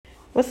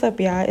What's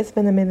up, y'all? It's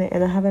been a minute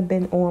and I haven't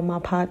been on my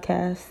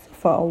podcast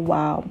for a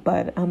while,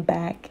 but I'm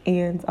back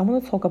and I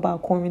want to talk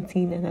about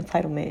quarantine and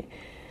entitlement.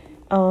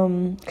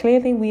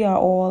 Clearly, we are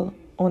all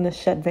on a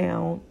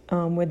shutdown.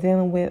 We're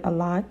dealing with a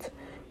lot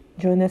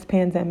during this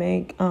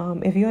pandemic.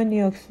 If you're in New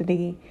York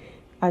City,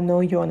 I know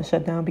you're on a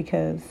shutdown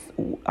because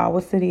our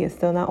city is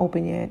still not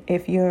open yet.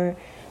 If you're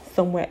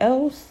somewhere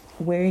else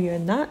where you're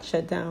not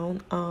shut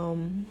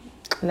down,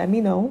 let me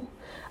know.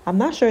 I'm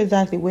not sure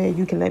exactly where.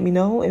 You can let me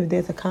know if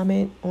there's a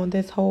comment on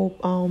this whole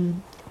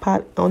on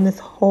this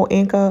whole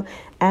Anchor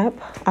app.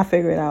 I'll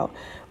figure it out.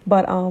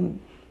 But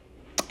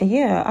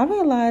yeah, I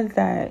realized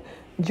that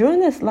during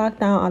this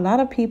lockdown, a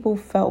lot of people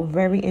felt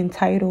very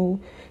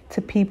entitled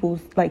to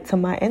to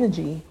my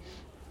energy,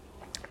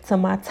 to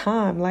my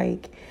time.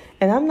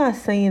 And I'm not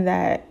saying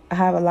that I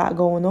have a lot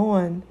going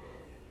on,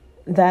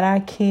 that I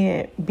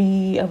can't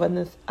be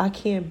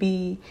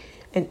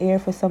an ear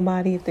for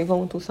somebody if they're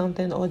going through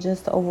something, or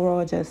just to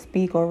overall just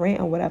speak or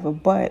rant or whatever.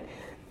 But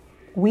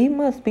we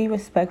must be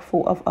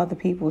respectful of other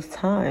people's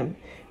time.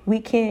 You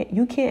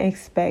can't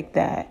expect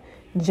that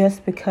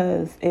just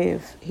because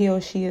if he or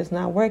she is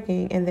not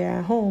working and they're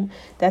at home,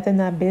 that they're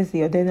not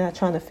busy or they're not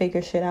trying to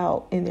figure shit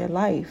out in their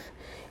life.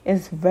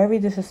 It's very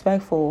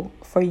disrespectful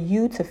for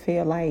you to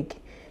feel like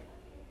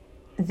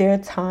their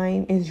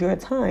time is your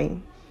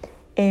time.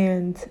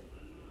 And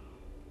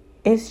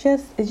it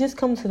just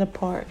comes to the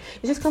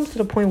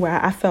point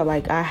where I felt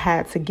like I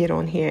had to get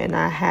on here and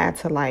I had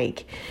to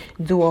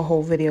do a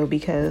whole video,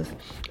 because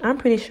I'm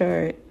pretty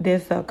sure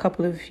there's a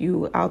couple of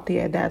you out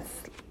there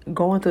that's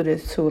going through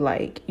this too.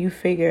 You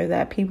figure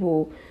that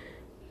people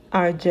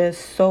are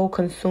just so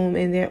consumed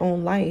in their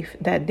own life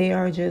that they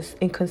are just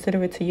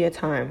inconsiderate to your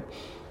time.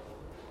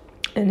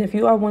 And if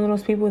you are one of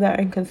those people that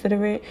are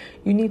inconsiderate,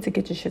 you need to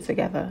get your shit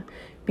together,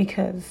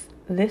 because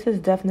this is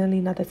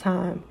definitely not the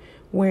time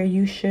where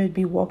you should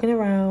be walking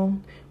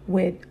around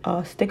with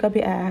a stick up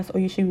your ass, or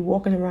you should be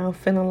walking around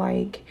feeling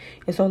like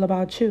it's all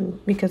about you,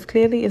 because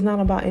clearly it's not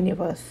about any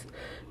of us.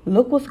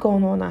 Look what's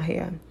going on out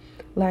here.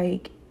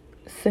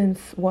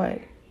 Since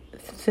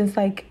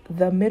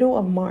the middle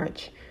of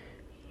March,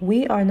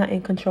 we are not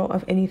in control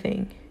of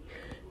anything.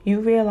 You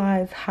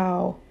realize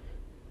how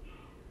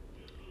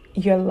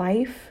your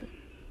life,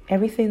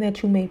 everything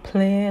that you may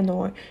plan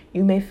or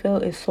you may feel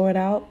is sorted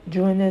out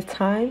during this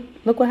time,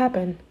 look what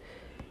happened.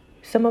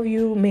 Some of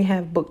you may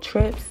have booked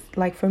trips.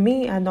 Like for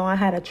me, I know I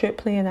had a trip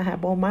planned. I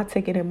had bought my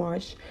ticket in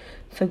March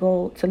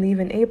to leave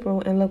in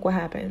April, and look what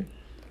happened.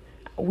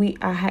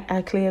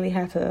 I clearly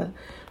had to,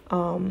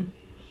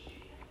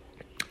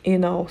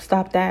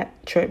 stop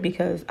that trip,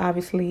 because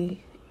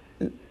obviously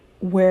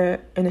we're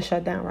in a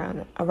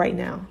shutdown right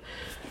now.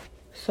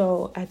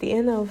 So at the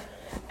end of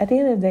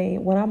the day,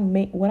 what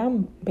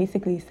I'm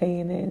basically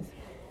saying is,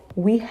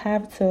 we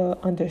have to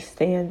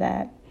understand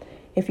that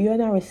if you're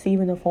not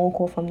receiving a phone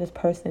call from this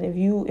person,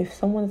 if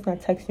someone is not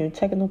texting you,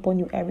 checking up on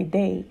you every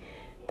day,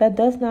 that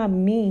does not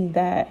mean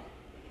that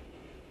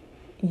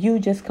you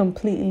just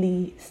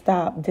completely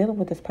stop dealing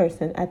with this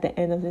person at the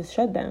end of this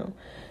shutdown.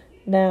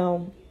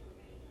 Now,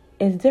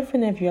 it's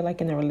different if you're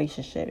in a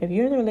relationship. If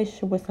you're in a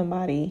relationship with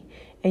somebody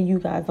and you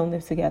guys don't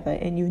live together,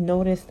 and you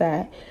notice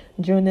that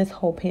during this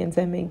whole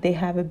pandemic, they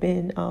haven't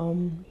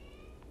been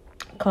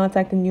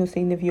contacting you,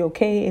 seeing if you're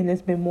okay, and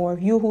it's been more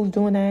of you who's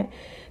doing that,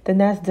 then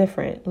that's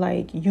different.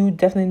 You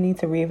definitely need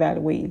to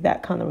reevaluate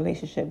that kind of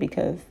relationship,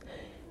 because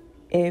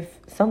if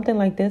something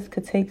like this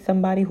could take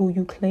somebody who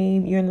you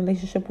claim you're in a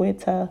relationship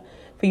with for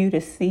you to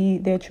see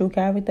their true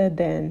character,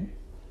 then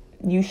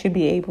you should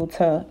be able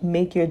to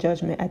make your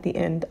judgment at the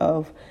end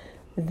of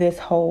this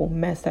whole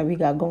mess that we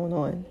got going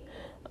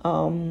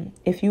on.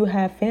 If you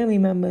have family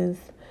members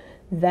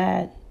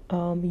that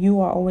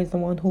you are always the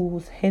one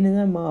who's hitting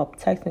them up,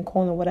 texting,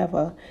 calling,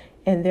 whatever,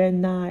 and they're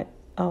not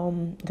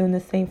doing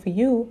the same for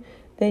you,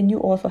 then you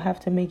also have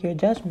to make your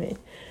judgment.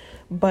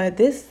 But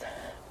this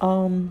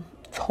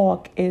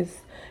talk is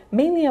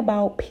mainly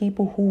about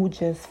people who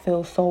just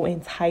feel so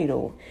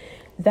entitled.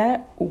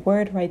 That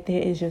word right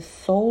there is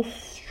just so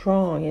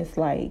strong. It's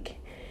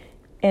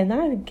and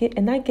I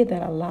get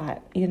that a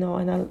lot,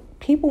 and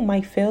people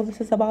might feel this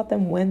is about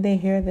them when they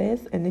hear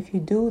this. And if you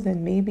do,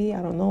 then maybe,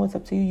 I don't know, it's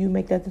up to you. You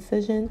make that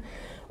decision.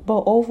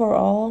 But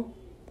overall,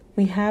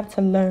 we have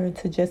to learn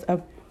to just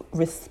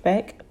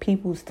respect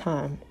people's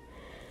time.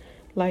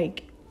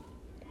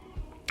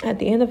 At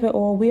the end of it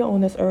all, we are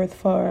on this earth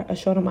for a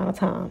short amount of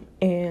time.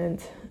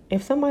 And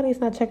if somebody's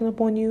not checking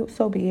up on you,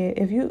 so be it.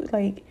 If you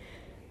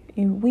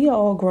we are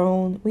all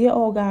grown. We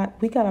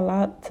got a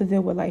lot to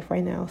deal with life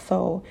right now.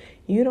 So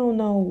you don't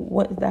know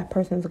what that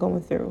person's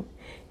going through.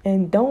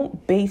 And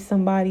don't base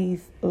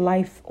somebody's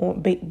life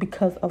on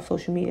because of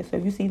social media. So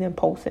if you see them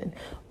posting,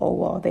 oh,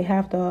 well, they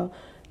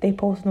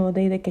posting all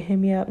day, they can hit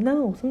me up.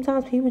 No,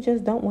 sometimes people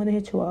just don't want to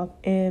hit you up.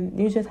 And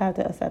you just have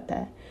to accept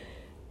that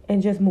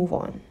and just move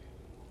on.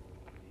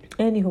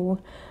 Anywho,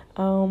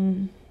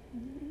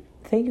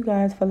 thank you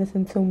guys for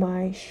listening to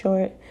my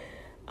short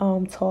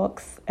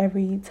talks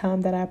every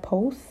time that I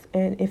post.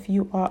 And if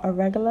you are a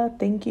regular,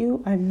 thank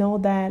you. I know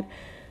that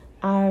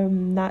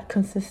I'm not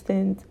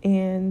consistent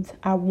and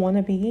I want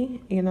to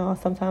be.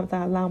 Sometimes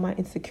I allow my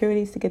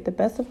insecurities to get the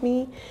best of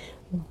me.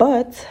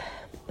 But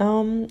I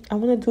want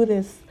to do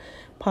this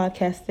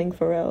podcast thing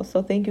for real.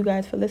 So thank you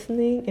guys for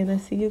listening, and I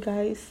see you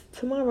guys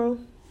tomorrow.